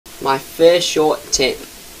My first short tip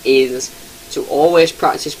is to always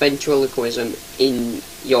practice ventriloquism in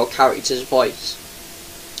your character's voice.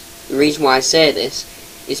 The reason why I say this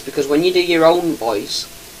is because when you do your own voice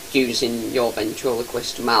using your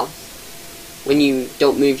ventriloquist mouth, when you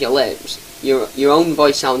don't move your lips, your own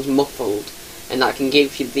voice sounds muffled, and that can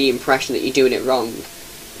give you the impression that you're doing it wrong.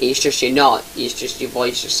 It's just you're not, it's just your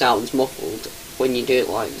voice just sounds muffled when you do it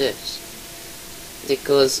like this.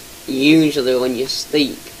 Because usually when you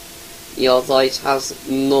speak, your voice has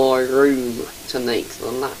more room to make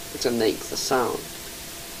the sound,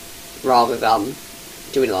 rather than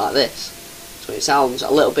doing it like this. So it sounds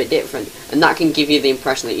a little bit different, and that can give you the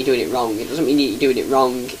impression that you're doing it wrong. It doesn't mean that you're doing it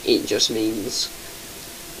wrong, it just means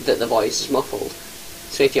that the voice is muffled.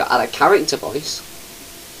 So if you add a character voice,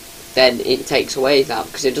 then it takes away that,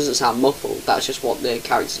 because it doesn't sound muffled, that's just what the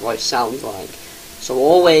character's voice sounds like. So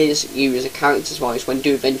always use a character's voice when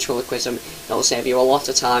doing ventriloquism. It'll save you a lot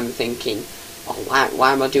of time thinking, oh,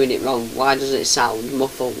 why am I doing it wrong? Why does it sound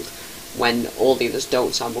muffled when all the others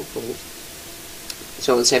don't sound muffled?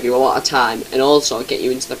 So it'll save you a lot of time, and also get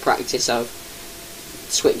you into the practice of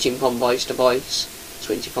switching from voice to voice,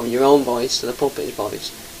 switching from your own voice to the puppet's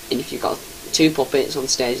voice. And if you've got two puppets on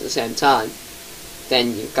stage at the same time,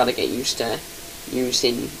 then you've got to get used to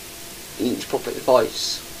using each puppet's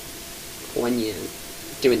voice when you're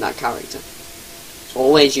doing that character. So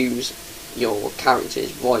always use your character's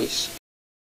voice